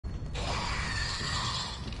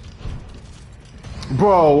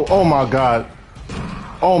Bro, oh my god.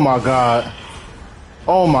 Oh my god.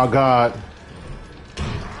 Oh my god.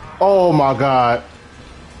 Oh my god.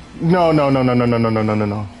 No, no, no, no, no, no, no, no, no, no,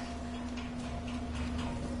 no.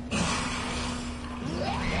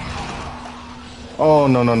 Oh,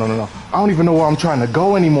 no, no, no, no, no. I don't even know where I'm trying to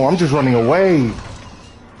go anymore. I'm just running away.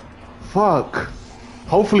 Fuck.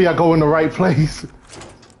 Hopefully I go in the right place.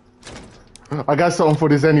 I got something for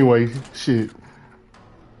this anyway. Shit.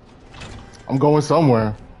 I'm going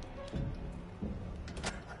somewhere.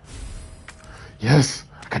 Yes,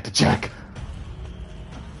 I got the jack.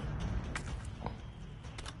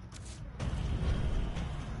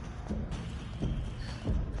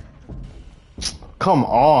 Come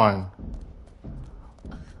on.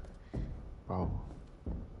 Bro.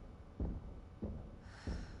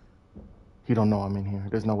 He don't know I'm in here.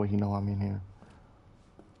 There's no way he know I'm in here.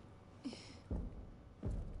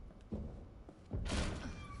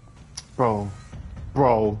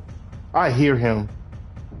 Bro, I hear him.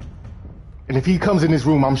 And if he comes in this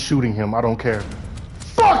room, I'm shooting him. I don't care.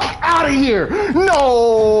 Fuck out of here!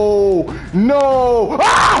 No! No!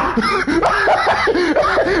 Ah!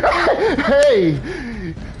 Hey!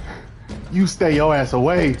 You stay your ass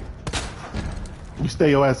away. You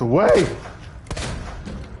stay your ass away.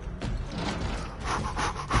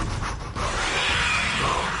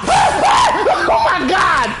 Oh my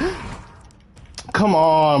god! Come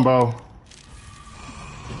on, bro.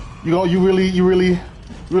 You really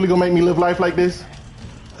gonna make me live life like this?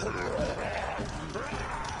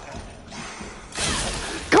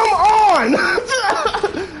 Come on!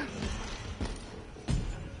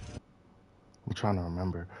 I'm trying to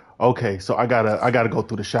remember. Okay, so I gotta go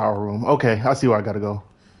through the shower room. Okay, I see where I gotta go.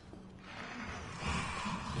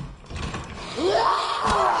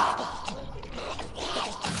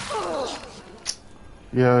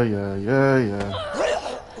 Yeah.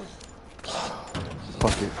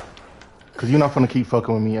 Fuck it. Cause you're not gonna keep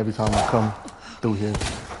fucking with me every time I come through here.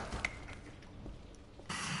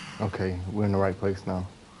 Okay, we're in the right place now.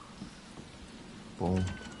 Boom.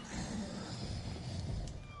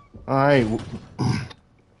 Alright.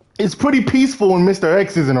 It's pretty peaceful when Mr.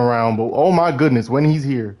 X isn't around, but oh my goodness, when he's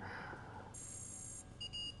here.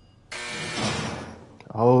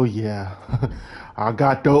 Oh yeah. I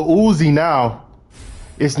got the Uzi now.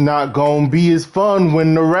 It's not gonna be as fun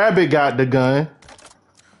when the rabbit got the gun.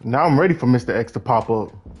 Now I'm ready for Mr. X to pop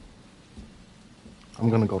up. I'm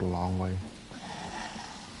gonna go the long way.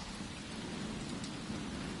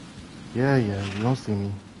 Yeah, you don't see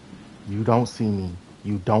me. You don't see me.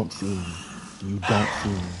 You don't see me. You don't see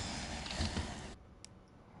me.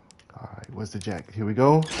 Alright, where's the jack? Here we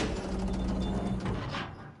go.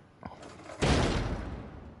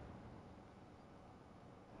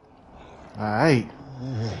 Alright.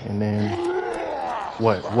 And then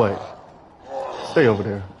what? Stay over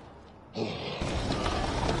there.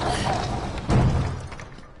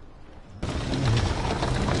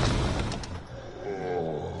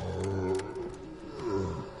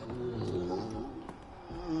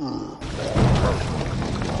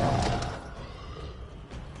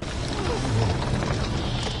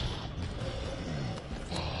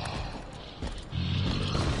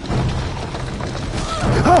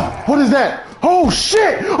 What is that? Oh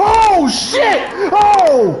shit! Oh shit!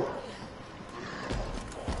 Oh!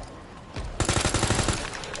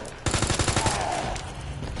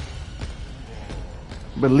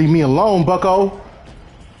 But leave me alone, bucko.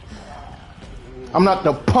 I'm not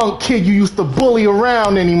the punk kid you used to bully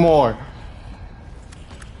around anymore.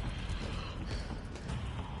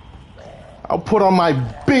 I'll put on my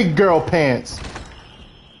big girl pants.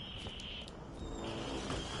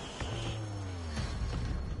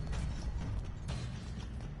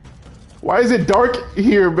 Why is it dark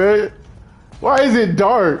here, man? Why is it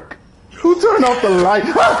dark? Who turned off the light?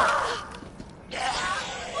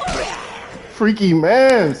 Freaky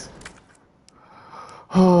mans.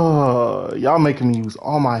 Y'all making me use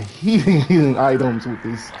all my healing items with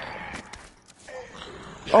this.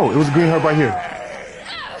 Oh, it was a green herb right here.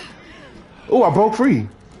 Oh, I broke free.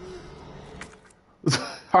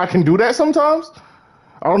 I can do that sometimes?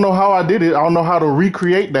 I don't know how I did it. I don't know how to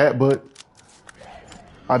recreate that, but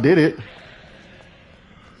I did it.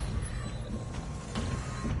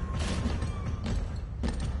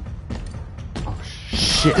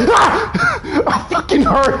 Shit. Ah! I fucking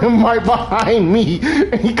heard him right behind me,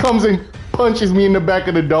 and he comes and punches me in the back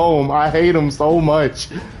of the dome. I hate him so much.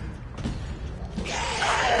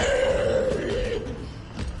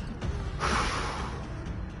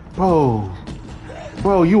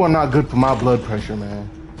 Bro, you are not good for my blood pressure, man.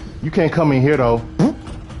 You can't come in here though.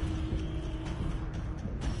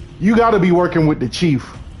 You gotta be working with the chief.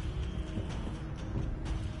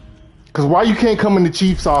 Cause why you can't come in the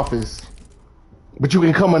chief's office, but you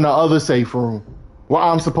can come in the other safe room where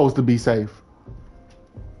I'm supposed to be safe?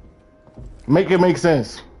 Make it make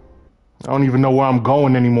sense. I don't even know where I'm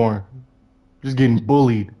going anymore. Just getting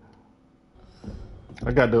bullied.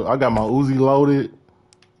 I got my Uzi loaded.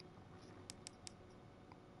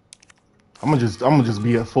 I'm gonna just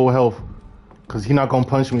be at full health, cause he not gonna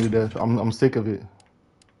punch me to death. I'm sick of it.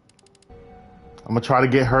 I'm gonna try to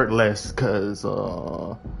get hurt less, cause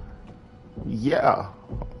yeah,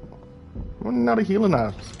 I'm running out of healing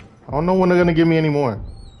knives. I don't know when they're gonna give me any more.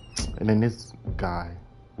 And then this guy.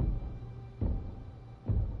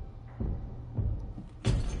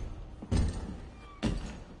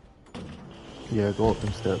 Yeah, go up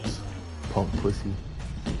them steps, punk pussy.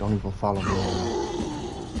 Don't even follow me anymore.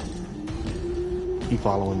 He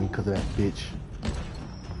following me because of that bitch.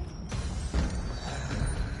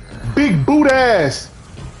 Big boot ass!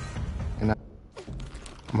 And I'm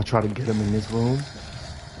gonna try to get him in this room.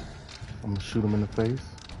 I'm gonna shoot him in the face.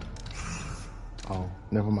 Oh,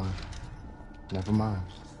 never mind. Never mind.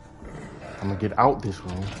 I'm gonna get out this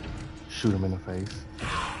room, shoot him in the face.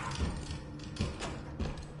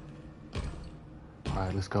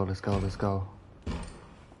 Alright, let's go, let's go, let's go.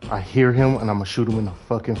 I hear him and I'm gonna shoot him in the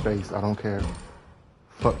fucking face. I don't care.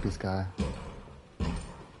 Fuck this guy.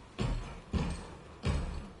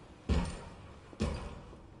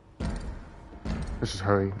 Let's just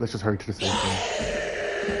hurry. Let's just hurry to the safe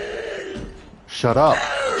room. Shut up.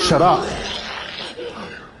 Shut up.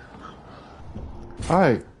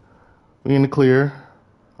 Alright. We in the clear.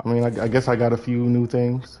 I mean, I guess I got a few new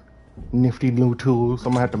things. Nifty new tools.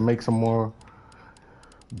 I'm gonna have to make some more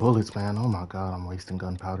bullets, man. Oh my god, I'm wasting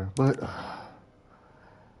gunpowder. But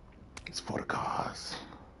it's for the cause.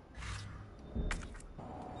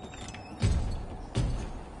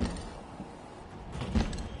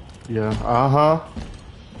 Yeah, uh-huh.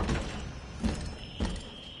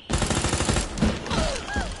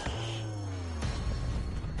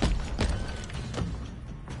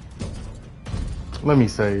 Let me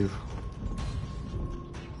save.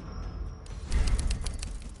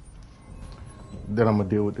 Then I'm gonna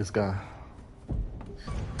deal with this guy.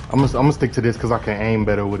 I'm gonna stick to this because I can aim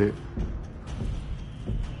better with it.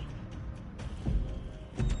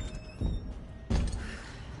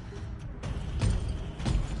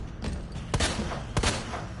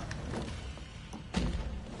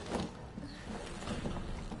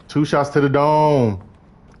 Two shots to the dome,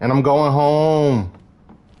 and I'm going home.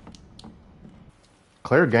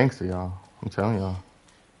 Claire gangster, y'all. I'm telling y'all.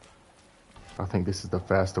 I think this is the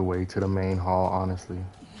faster way to the main hall, honestly.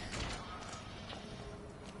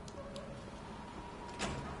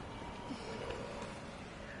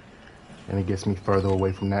 And it gets me further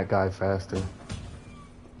away from that guy faster.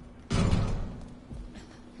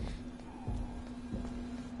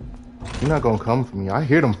 You're not gonna come for me. I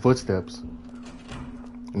hear them footsteps.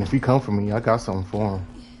 And if he come for me, I got something for him.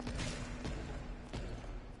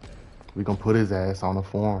 We gonna put his ass on the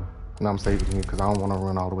form. And I'm saving here because I don't want to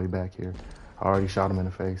run all the way back here. I already shot him in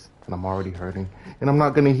the face, and I'm already hurting. And I'm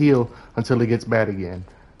not gonna heal until it gets bad again.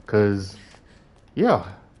 Cause, yeah,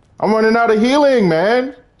 I'm running out of healing,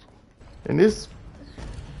 man. And this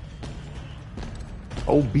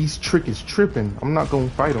old beast trick is tripping. I'm not gonna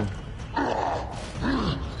fight him.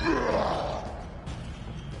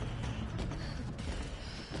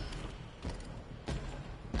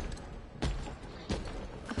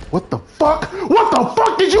 What the fuck? What the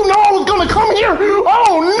fuck? Did you know I was gonna come here?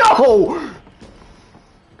 Oh no!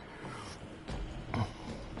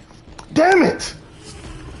 Damn it!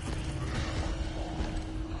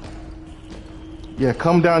 Yeah,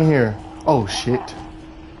 come down here. Oh shit.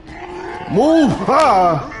 Move!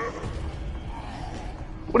 Ah!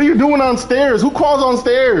 What are you doing on stairs? Who crawls on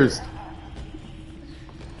stairs?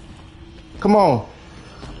 Come on.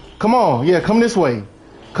 Come on. Yeah, come this way.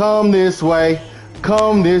 Come this way.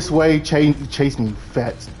 Come this way. Chase me,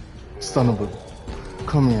 fat son of a...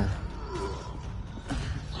 Come here.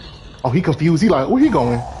 Oh, he confused. He like, where he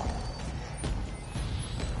going?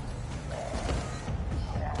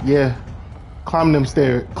 Yeah. Climb them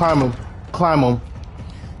stairs. Climb them. Climb them.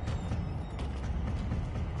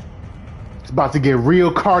 It's about to get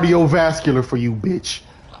real cardiovascular for you, bitch.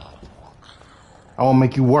 I won't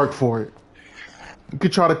make you work for it. You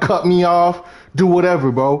could try to cut me off, do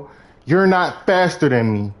whatever, bro. You're not faster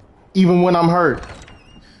than me, even when I'm hurt.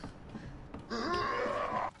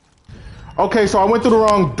 Okay, so I went through the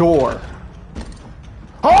wrong door.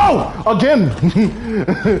 Oh! Again!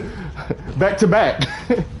 Back to back.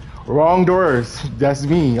 Wrong doors. That's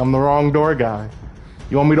me. I'm the wrong door guy.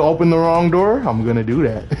 You want me to open the wrong door? I'm gonna do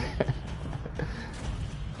that.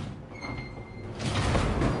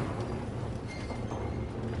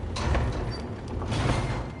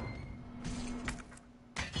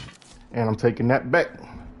 I'm taking that back.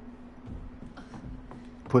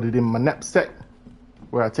 Put it in my knapsack.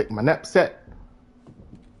 Where I take my knapsack.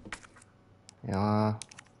 Yeah.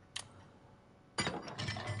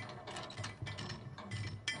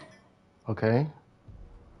 Okay.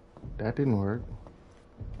 That didn't work.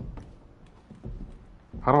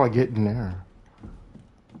 How do I get in there?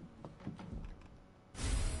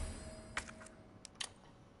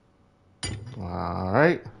 All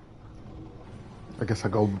right. I guess I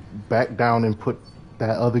go back down and put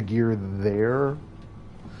that other gear there.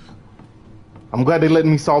 I'm glad they let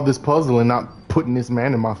me solve this puzzle and not putting this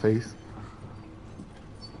man in my face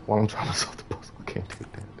while I'm trying to solve the puzzle. I can't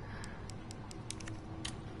take that.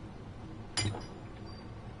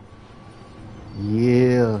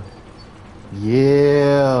 Yeah.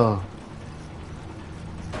 Yeah.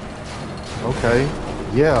 Okay.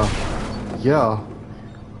 Yeah. Yeah.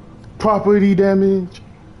 Property damage.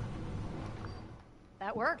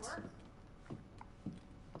 That worked.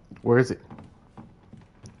 Where is it?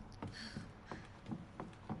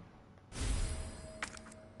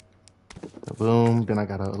 Boom. Then I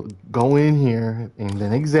gotta go in here and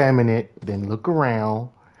then examine it. Then look around.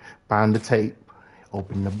 Find the tape.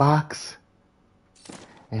 Open the box.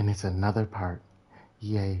 And it's another part.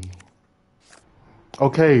 Yay.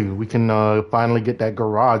 Okay, we can finally get that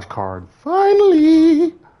garage card.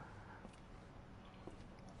 Finally!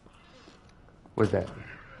 Where's that?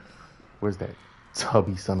 Where's that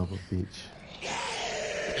tubby son of a bitch?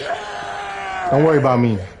 Don't worry about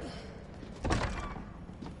me.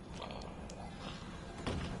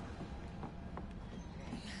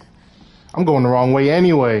 I'm going the wrong way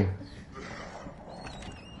anyway.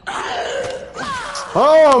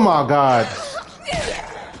 Oh my God.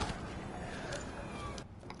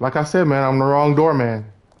 Like I said, man, I'm the wrong doorman.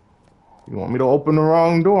 You want me to open the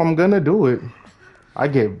wrong door, I'm gonna do it. I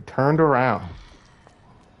get turned around.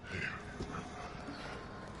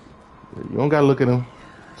 You don't gotta look at him.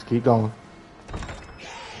 Just keep going.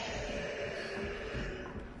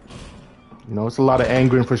 You know, it's a lot of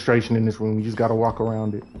anger and frustration in this room. You just gotta walk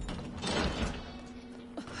around it.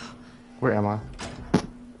 Where am I?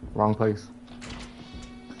 Wrong place.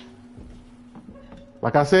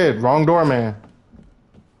 Like I said, wrong doorman.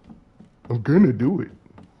 I'm gonna do it.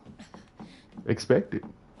 Expect it.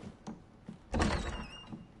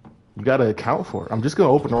 You gotta account for it. I'm just gonna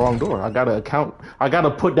open the wrong door. I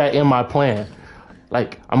gotta put that in my plan.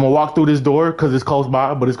 Like, I'm gonna walk through this door because it's close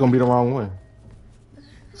by, but it's gonna be the wrong one.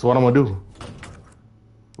 So what I'm gonna do?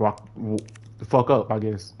 Walk the fuck up, I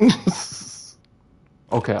guess.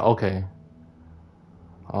 Okay.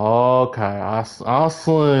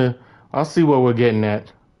 I'll see what we're getting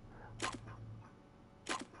at.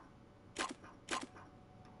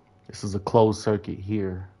 This is a closed circuit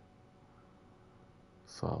here.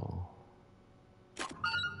 So.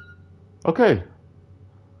 Okay.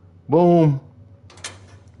 Boom.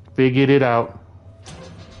 Figured it out.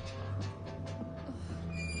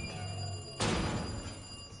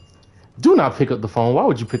 Do not pick up the phone. Why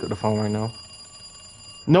would you pick up the phone right now?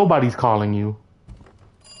 Nobody's calling you.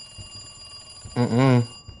 Mm-mm.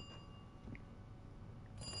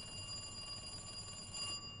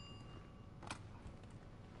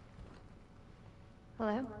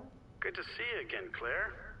 Hello? Good to see you again,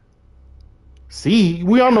 Claire. See,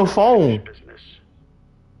 we on the phone. Business.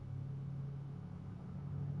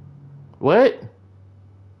 What?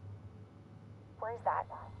 Where's that?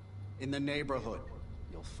 In the neighborhood.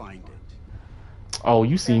 You'll find it. Oh,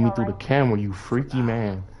 you see me through the camera, you freaky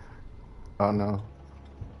man. Oh no.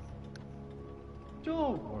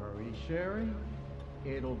 Don't worry, Sherry.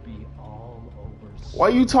 It'll be all over soon. Why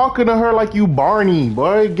you talking to her like you Barney,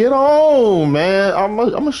 boy? Get on, man. I'm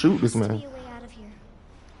gonna shoot this man. Be a way out of here.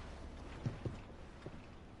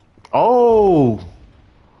 Oh.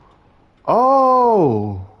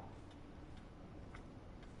 Oh.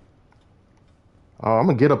 Oh, I'm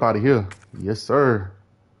gonna get up out of here. Yes, sir.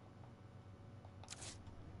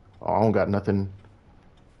 Oh, I don't got nothing.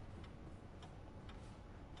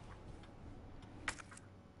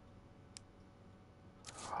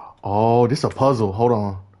 Oh, this is a puzzle. Hold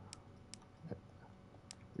on.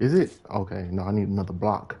 Is it? Okay, no, I need another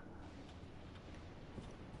block.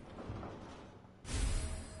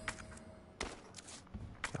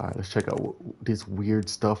 All right, let's check out this weird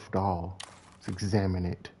stuffed doll. Let's examine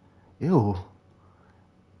it. Ew.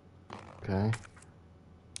 Okay.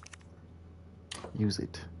 Use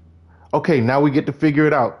it. Okay, now we get to figure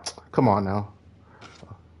it out. Come on now.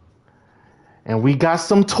 And we got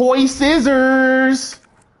some toy scissors.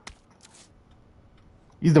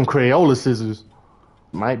 Use them Crayola scissors.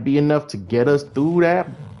 Might be enough to get us through that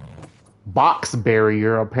box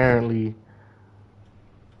barrier, apparently.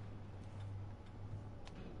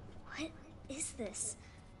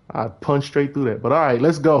 I punched straight through that. But all right,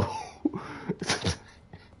 let's go.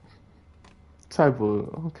 Type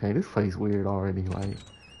of okay, this place weird already. Like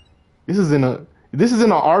this is in a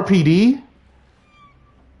RPD.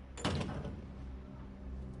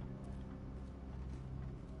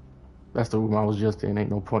 That's the room I was just in. Ain't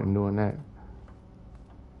no point in doing that.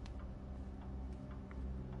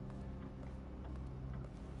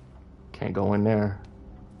 Can't go in there.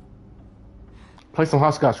 Play some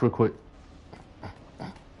hopscotch real quick.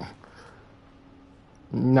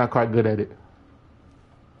 Not quite good at it.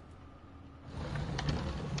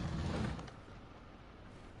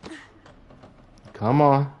 Come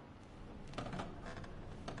on.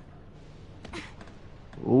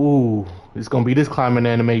 Ooh, it's gonna be this climbing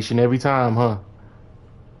animation every time, huh?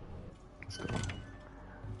 Let's go.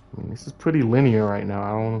 I mean, this is pretty linear right now.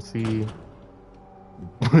 I don't see.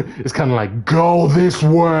 It's kind of like go this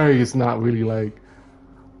way. It's not really like.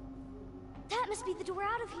 That must be the door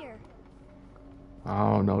out of here. I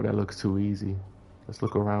don't know. That looks too easy. Let's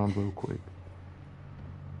look around real quick.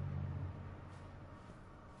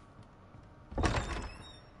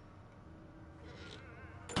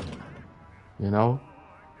 You know?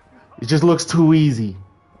 It just looks too easy.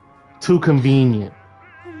 Too convenient.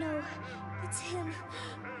 Oh no, it's him.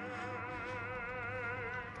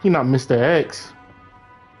 He not Mr. X.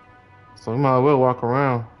 So you might as well walk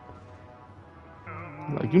around.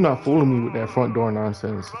 Like, you're not fooling me with that front door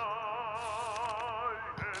nonsense.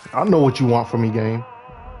 I know what you want from me, game.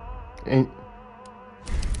 And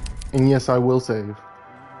yes, I will save.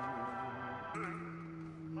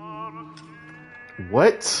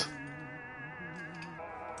 What?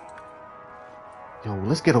 Yo,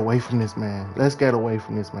 let's get away from this man. Let's get away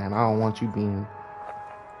from this man. I don't want you being...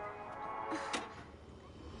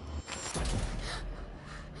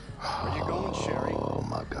 Where you going, Sherry? Oh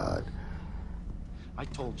my God. I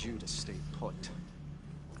told you to stay put.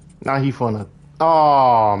 Now he finna...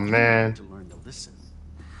 Oh man. To learn to listen.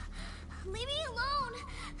 Leave me alone.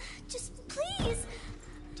 Just please.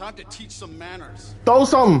 Time to teach some manners. Throw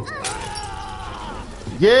something.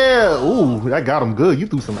 Yeah. Ooh, that got him good. You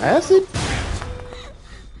threw some acid?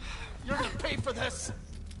 You're gonna pay for this.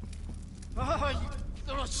 You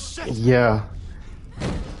little shit. Yeah.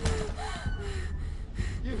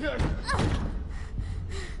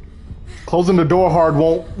 Closing the door hard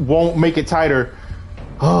won't make it tighter.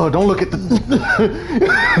 Oh, don't look at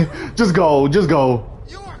the... Just go. Just go.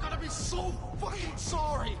 You are gonna be so fucking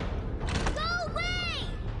sorry. Go away.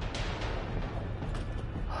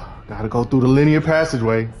 Gotta go through the linear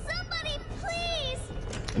passageway. Somebody, please.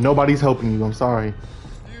 Nobody's helping you. I'm sorry.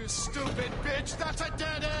 You stupid bitch. That's a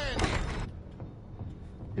dead end.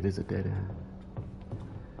 It is a dead end.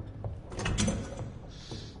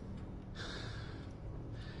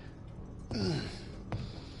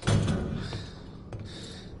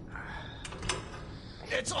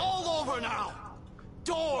 It's all over now.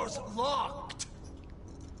 Door's locked.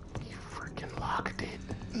 You freaking locked it.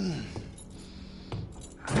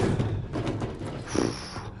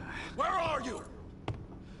 Where are you?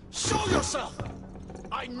 Show yourself.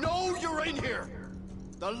 I know you're in here.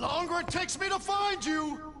 The longer it takes me to find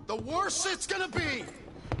you, the worse it's gonna be.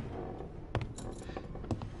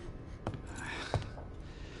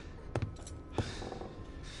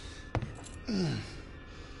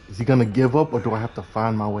 Is he gonna give up or do I have to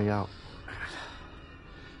find my way out?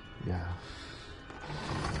 Yeah.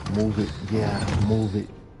 Move it. Yeah, move it.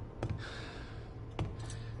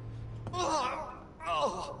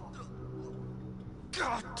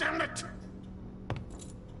 God damn it!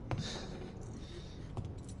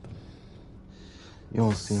 You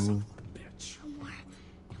don't see me. Bitch. No more.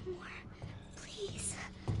 No more. Please.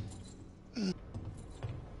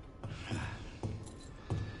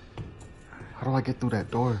 How do I get through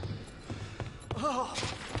that door?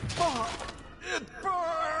 It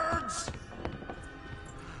burns!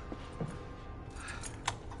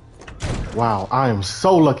 Wow, I am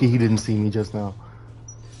so lucky he didn't see me just now.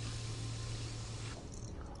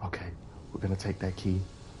 Okay, we're gonna take that key.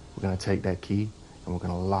 We're gonna take that key and we're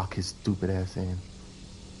gonna lock his stupid ass in.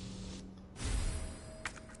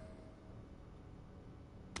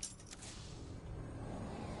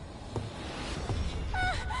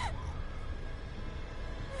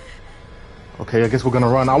 Okay, I guess we're gonna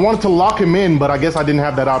run. I wanted to lock him in, but I guess I didn't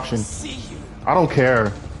have that option. I don't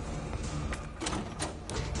care.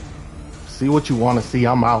 See what you want to see.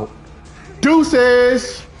 I'm out.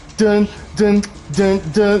 Deuces! Dun, dun, dun,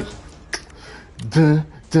 dun. Dun,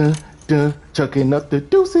 dun, dun. Chucking up the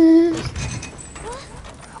deuces.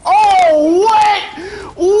 Oh, what?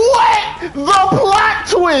 What? The plot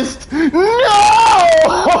twist! No!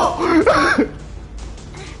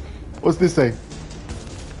 What's this say?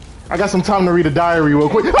 I got some time to read a diary real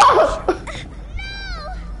quick. I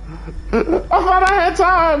thought I had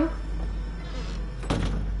time.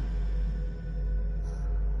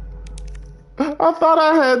 I thought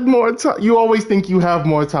I had more time. You always think you have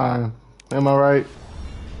more time. Am I right?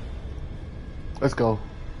 Let's go.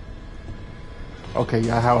 Okay,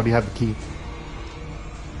 yeah, I already have the key.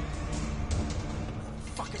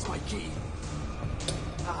 Fuck is my key?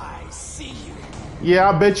 I see you. Yeah,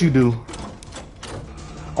 I bet you do.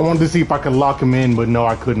 I wanted to see if I could lock him in, but no,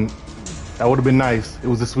 I couldn't. That would have been nice. It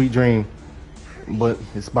was a sweet dream. But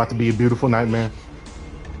it's about to be a beautiful nightmare.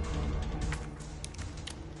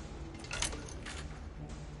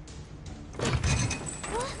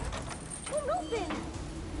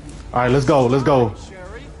 Alright, let's go, let's go.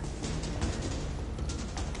 Sherry?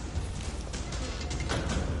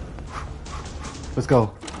 Let's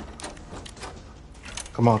go.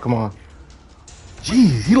 Come on, come on.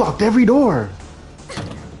 Jeez, he locked every door.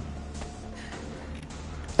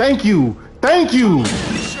 Thank you. Thank you.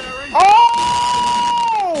 Sherry?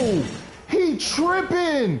 Oh! He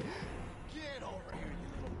tripping. Get over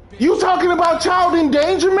here, You talking about child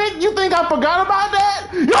endangerment? You think I forgot about that?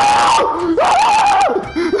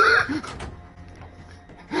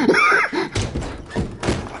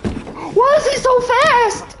 Why is he so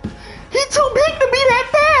fast? He too big to be that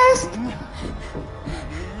fast.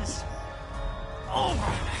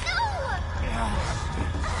 over.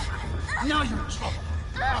 Now you're in trouble.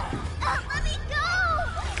 Let me go!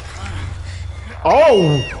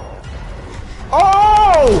 Oh!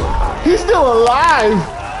 Oh! He's still alive!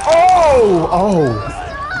 Oh! Oh!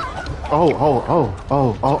 Oh, oh, oh,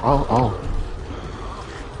 oh, oh, oh, oh.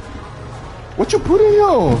 What you putting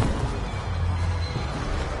on?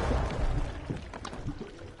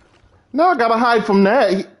 Now I gotta hide from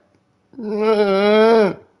that.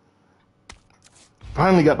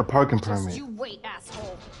 Finally got the parking permit. You wait,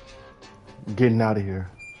 asshole. Getting out of here.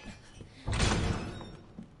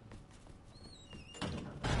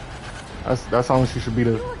 That's how she should be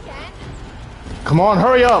the. Come on,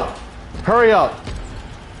 hurry up! Hurry up!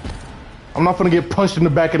 I'm not gonna get punched in the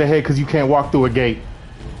back of the head because you can't walk through a gate.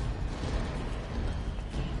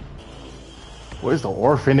 Where's the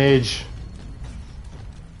orphanage?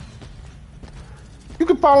 You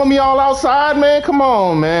can follow me all outside, man. Come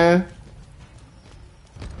on, man.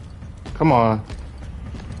 Come on.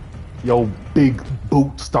 Yo, big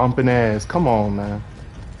boot stomping ass. Come on, man.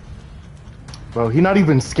 Bro, he not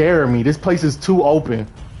even scaring me. This place is too open.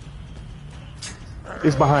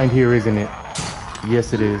 It's behind here, isn't it?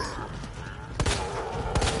 Yes, it is.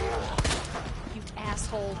 You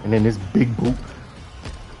asshole. And then this big boot.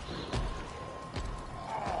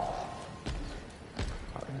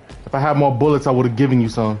 If I had more bullets, I would have given you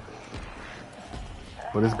some.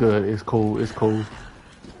 But it's good. It's cool. It's cool.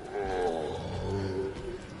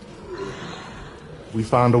 We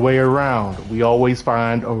found a way around. We always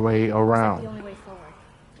find a way around. The only way forward.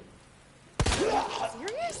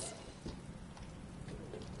 Serious?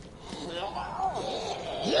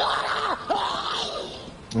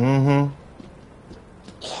 Mm-hmm.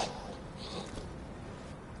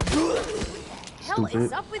 Hell Stupid.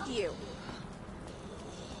 is up with you?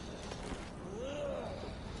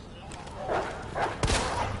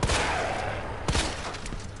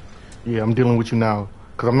 Yeah, I'm dealing with you now.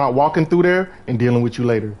 Because I'm not walking through there and dealing with you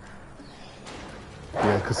later.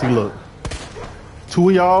 Yeah, because see, look. Two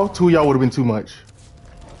of y'all would have been too much.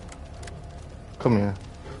 Come here.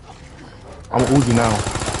 I'm a Uzi now.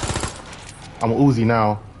 I'm a Uzi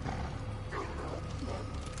now.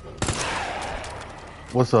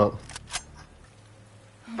 What's up?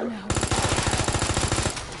 Oh no.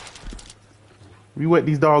 We wet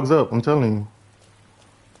these dogs up, I'm telling you.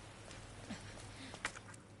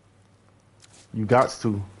 You gots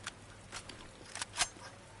to.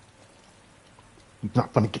 You're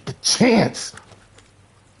not gonna get the chance.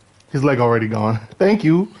 His leg already gone. Thank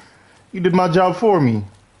you. You did my job for me.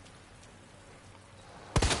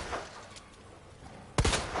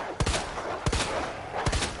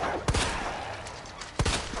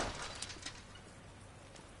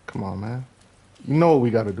 Come on, man. You know what we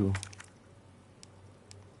gotta do.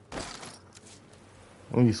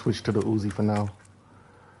 Let me switch to the Uzi for now.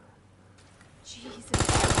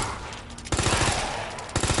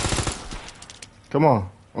 Come on.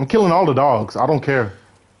 I'm killing all the dogs. I don't care.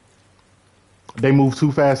 They move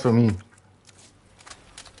too fast for me.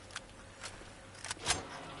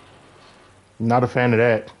 Not a fan of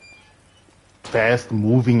that. Fast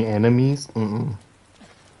moving enemies? Mm-mm.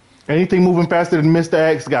 Anything moving faster than Mr.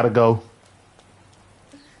 X gotta go.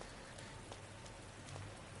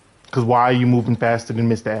 Because why are you moving faster than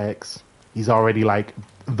Mr. X? He's already like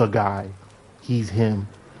the guy. He's him.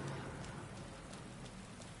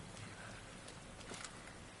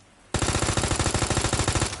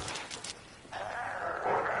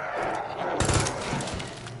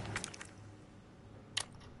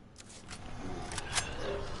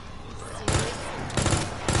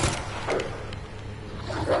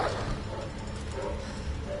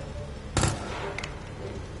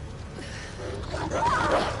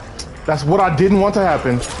 That's what I didn't want to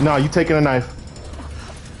happen. No, you taking a knife.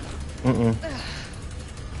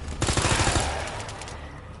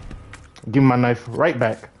 Give me my knife right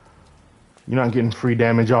back. You're not getting free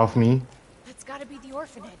damage off me. That's gotta be the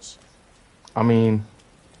orphanage. I mean,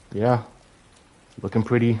 yeah. Looking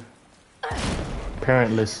pretty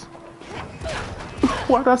parentless.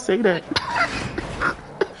 Why'd I say that?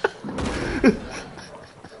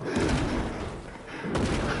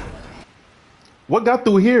 What got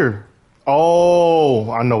through here?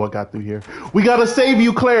 Oh, I know what got through here. We gotta save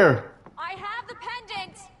you, Claire. I have the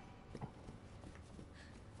pendant.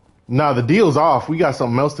 Nah, the deal's off. We got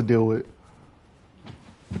something else to deal with.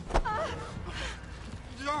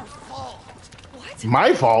 Your fault. What?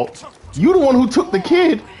 My fault? You the one who took the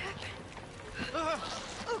kid.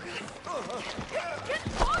 Get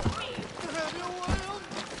off me!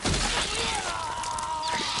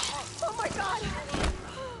 Oh my god!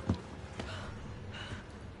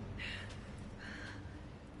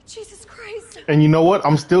 Jesus Christ! And you know what?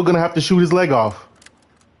 I'm still gonna have to shoot his leg off.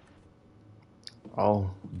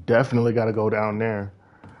 Oh, definitely gotta go down there.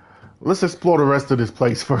 Let's explore the rest of this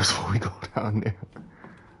place first before we go down there.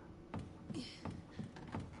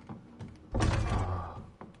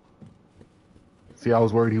 See, I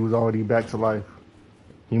was worried he was already back to life.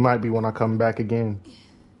 He might be when I come back again.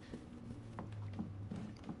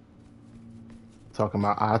 Talking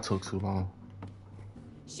about I took too long.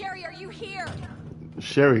 Sherry, are you here?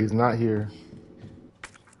 Sherry is not here.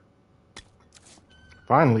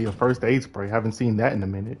 Finally, a first aid spray. Haven't seen that in a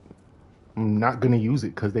minute. I'm not gonna use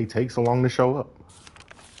it because they take so long to show up.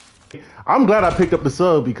 I'm glad I picked up the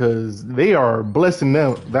sub because they are blessing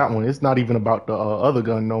that one. It's not even about the other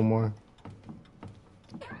gun no more.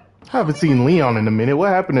 Haven't seen Leon in a minute. What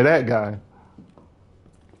happened to that guy?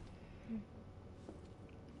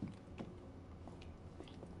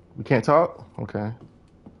 We can't talk? Okay.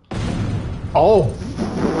 Oh!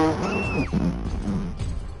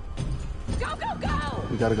 Go, go, go!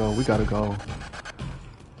 We gotta go. We gotta go.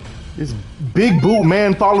 This big boot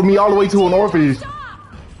man followed me all the way to an orphanage.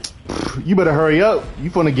 You better hurry up. You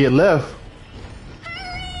finna get left.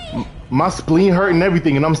 My spleen hurt and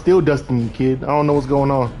everything, and I'm still dusting you, kid. I don't know what's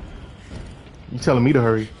going on. You telling me to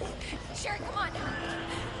hurry? Sherry, come on.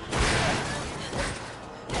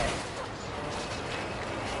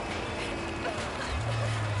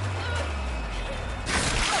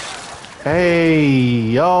 Hey,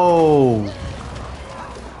 yo.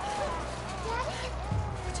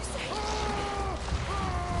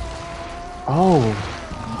 Oh.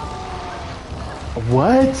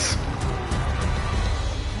 What?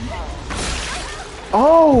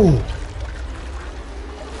 Oh.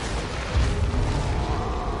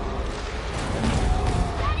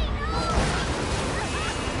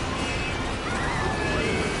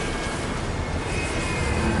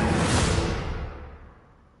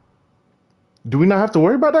 Do we not have to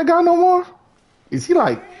worry about that guy no more? Is he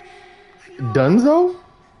like Dunzo?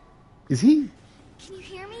 Is he Can you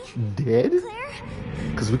hear me? dead? Claire?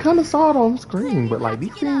 Because we kind of saw it on screen, but like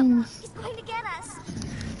these Get up. things... He's going to get us.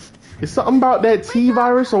 It's something about that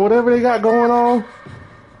T-virus or whatever they got going on.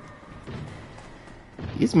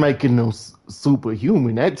 It's making them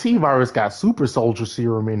superhuman. That T-virus got super soldier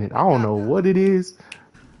serum in it. I don't know what it is.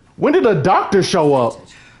 When did the doctor show up?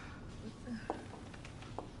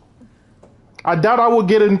 I doubt I will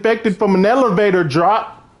get infected from an elevator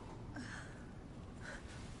drop.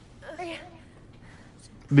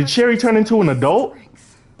 Did Sherry turn into an adult?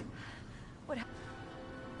 Where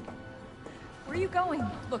are you going?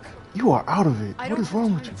 Look, You are out of it. I What don't is have wrong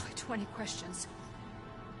time with you? for 20 questions.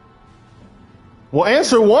 Well,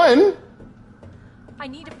 answer one. I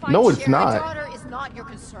need to find No, it's Sherry. not. My daughter is not your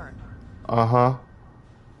concern. Uh-huh.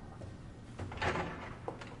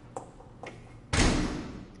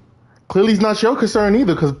 Clearly it's not your concern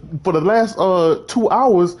either, because for the last 2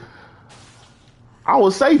 hours, I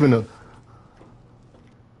was saving her.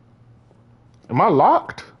 Am I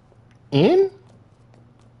locked in?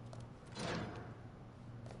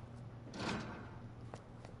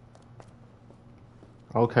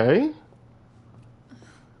 Okay.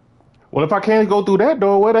 Well, if I can't go through that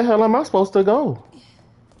door, where the hell am I supposed to go?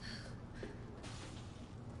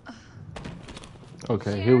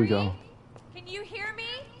 Okay, here we go. Can you hear me?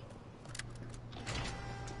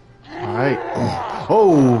 All right.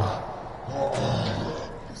 Oh,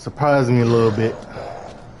 surprised me a little bit.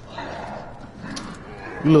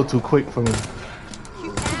 You a little too quick for me.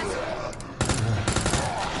 You asshole.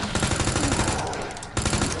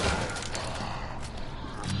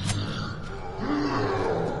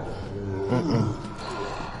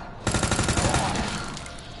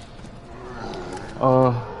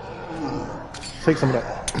 Take some of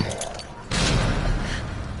that.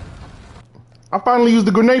 finally used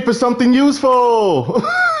the grenade for something useful.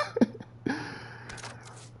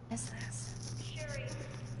 Sherry,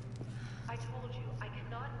 I told you I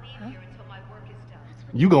cannot leave here until my work is done.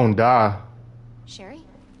 You gonna die. Sherry?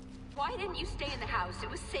 Why didn't you stay in the house? It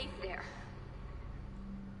was safe there.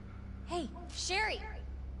 Hey, Sherry!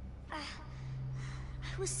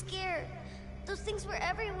 I was scared. Those things were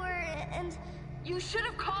everywhere, and You should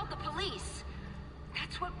have called the police.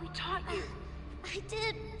 That's what we taught you. I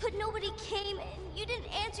did, but nobody came, and you didn't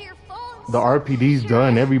answer your phones. The RPD's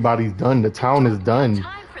done. Everybody's done. The town is done.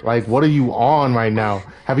 Like, what are you on right now?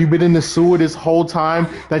 Have you been in the sewer this whole time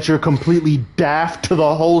that you're completely daft to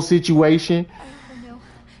the whole situation? Oh no.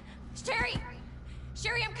 Sherry!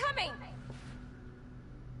 Sherry, I'm coming!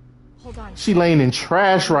 Hold on. She laying in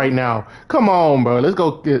trash right now. Come on, bro. Let's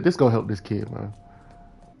go help this kid, man.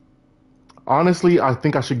 Honestly, I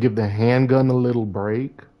think I should give the handgun a little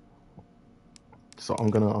break. So I'm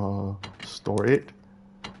gonna store it,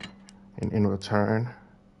 and in return,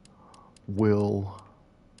 we'll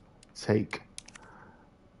take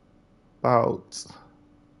about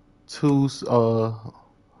 2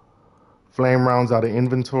 flame rounds out of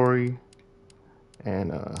inventory,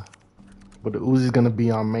 and but the Uzi's gonna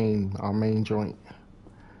be our main joint.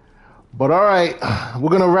 But all right,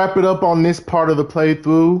 we're gonna wrap it up on this part of the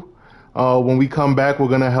playthrough. When we come back, we're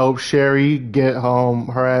gonna help Sherry get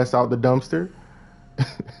her ass out the dumpster.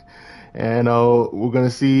 And we're gonna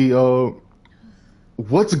see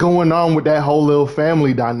what's going on with that whole little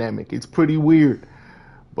family dynamic. It's pretty weird.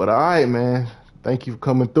 But all right, man. Thank you for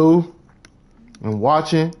coming through and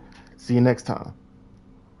watching. See you next time.